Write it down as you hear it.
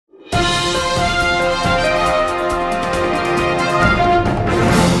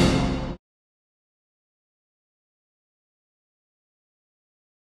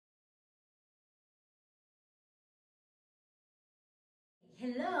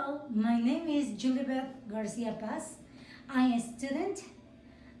Hello, my name is Julibeth Garcia Paz. I'm a student.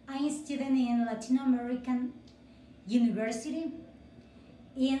 I'm a student in Latin American University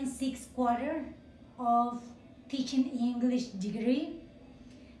in sixth quarter of teaching English degree.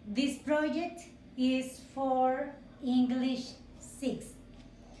 This project is for English 6.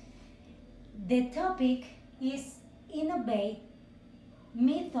 The topic is innovate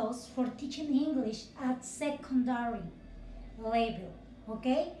methods for teaching English at secondary level.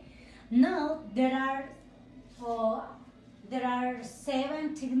 Okay, now there are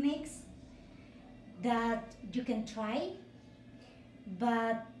 7 techniques that you can try,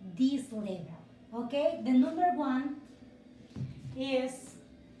 but this level. Okay, the number 1 is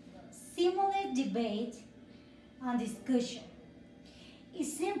simulate debate and discussion.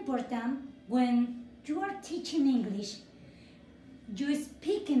 It's important when you are teaching English, you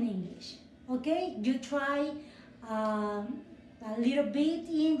speak in English. Okay, you try a little bit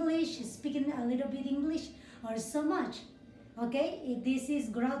English, speaking a little bit English, or so much. Okay, this is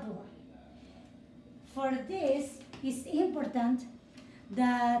gradual. For this, it's important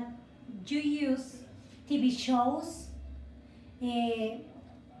that you use TV shows,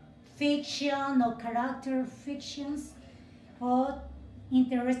 fiction or character fictions, or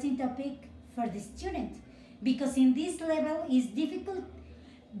interesting topic for the student, because in this level is difficult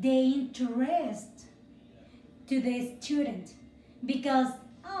the interest to the student, because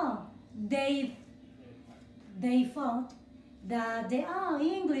they thought that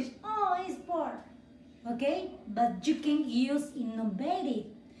English is bored. Okay, but you can use innovative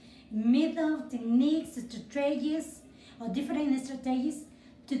method, techniques, strategies, or different strategies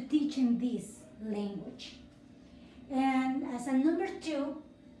to teach in this language. And as a number 2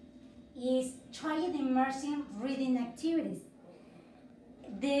 is trying immersive reading activities.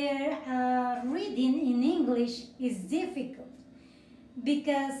 Their reading in English is difficult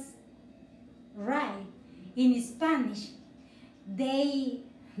because, right, in Spanish they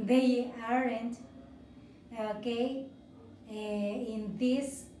aren't okay. In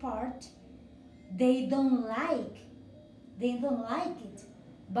this part they don't like it,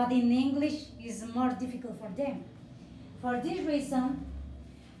 but in English is more difficult for them. For this reason,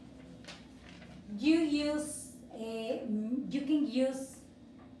 you can use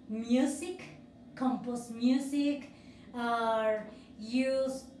music, compose music, or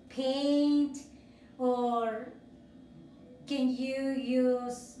use paint, or can you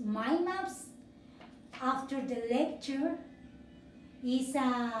use mind maps after the lecture. Is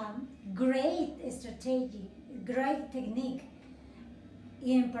a great strategy, great technique.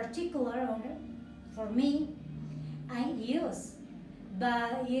 In particular, for me, I use,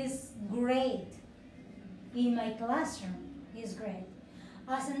 but it's great in my classroom. It's great.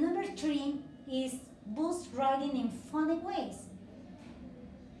 As a number 3 is boost writing in funny ways.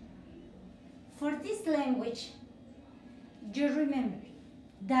 For this language, you remember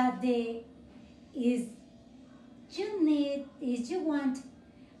that you want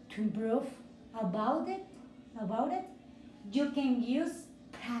to improve about it, you can use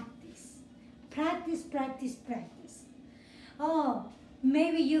practice.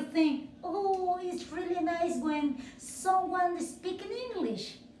 Maybe you think, it's really nice when someone speaks in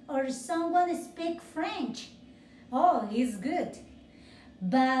English or someone speaks French. It's good.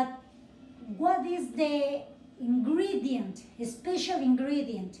 But what is the ingredient, a special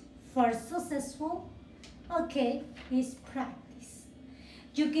ingredient for successful? Okay, is practice.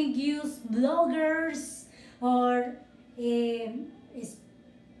 You can use bloggers or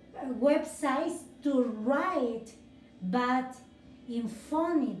websites to write, but in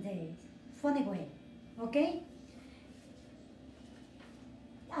funny way. Okay.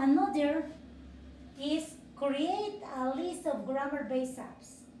 Another is create a list of grammar-based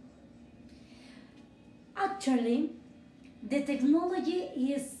apps. Actually, the technology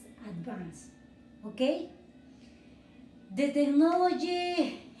is advanced. Okay. The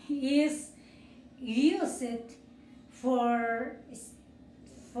technology is used for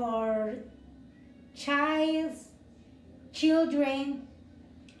children,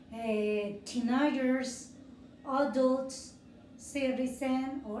 teenagers, adults,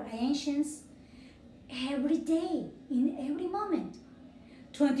 citizens, or ancients, every day, in every moment,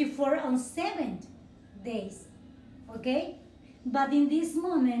 24/7 days. Okay, but in this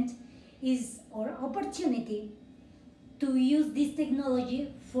moment is our opportunity to use this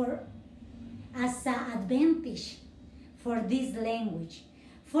technology as an advantage for this language.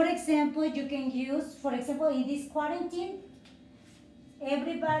 For example, you can use, in this quarantine,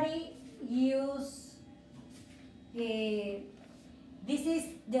 everybody use This is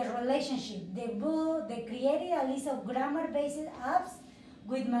the relationship. They created a list of grammar-based apps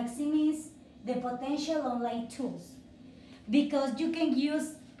with Maximis the potential online tools, because you can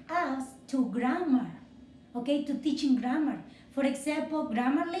use us to grammar, okay, to teaching grammar. For example,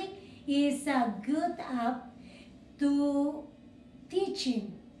 Grammarly is a good app to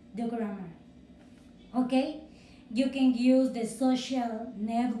teaching the grammar, okay? You can use the social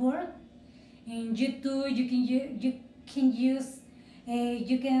network. In YouTube,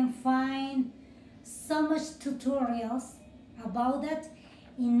 you can find so much tutorials about that.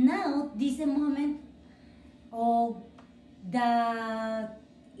 And now this is a moment of that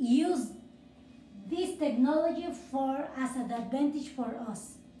use this technology for as an advantage for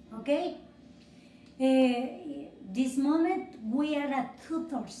us, okay? This moment we are a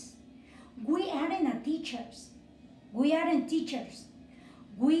tutors. We aren't a teachers. We aren't teachers.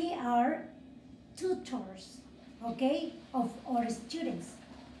 We are tutors, okay, of our students.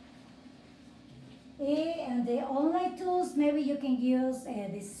 And the online tools, maybe you can use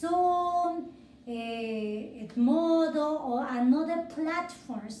the Zoom, Edmodo, or another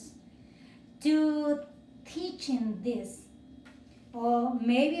platforms to teaching this, or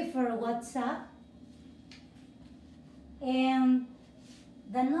maybe for WhatsApp. And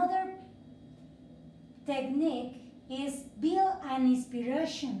another technique is build an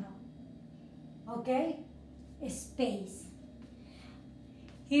inspirational, okay, space.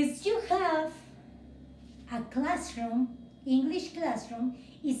 If you have a classroom, English classroom,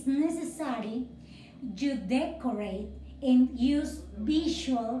 it's necessary you decorate and use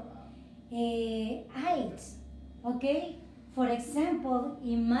visual aids, okay? For example,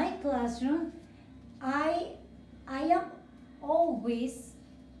 in my classroom, I am always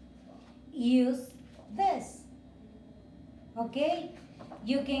use this, okay?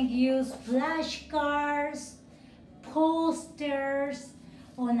 You can use flashcards, posters,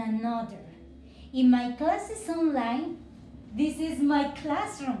 on another. In my classes online, this is my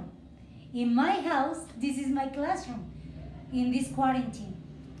classroom. In my house, this is my classroom in this quarantine.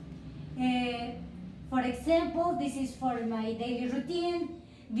 For example, this is for my daily routine.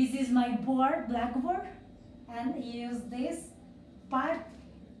 This is my board, Blackboard, and I use this part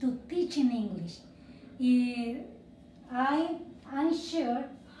to teach in English. I'm sure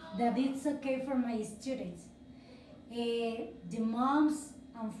that it's okay for my students. The moms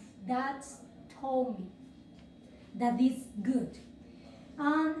and dads told me that it's good.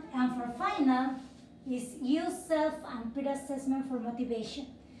 And for final is use self and peer assessment for motivation.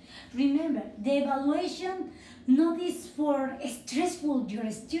 Remember, the evaluation not is for stressful your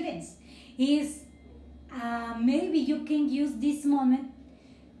students. Is maybe you can use this moment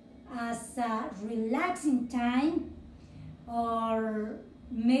as a relaxing time, or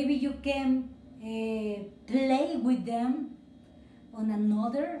maybe you can play with them on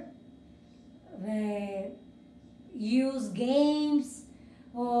another, use games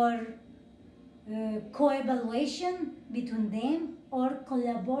or co-evaluation between them, or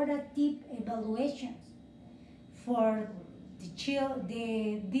collaborative evaluations for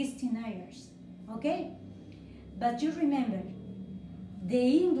these teenagers, okay? But you remember, the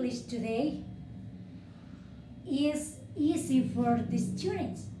English today is easy for the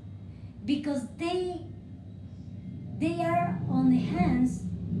students because they are on the hands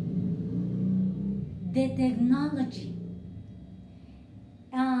the technology,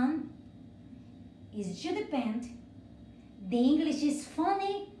 and it should depend the English is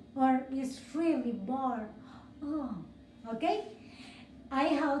funny or is really bored. Oh, okay? I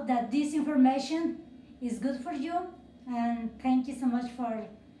hope that this information is good for you, and thank you so much for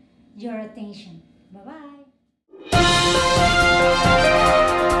your attention. Bye-bye.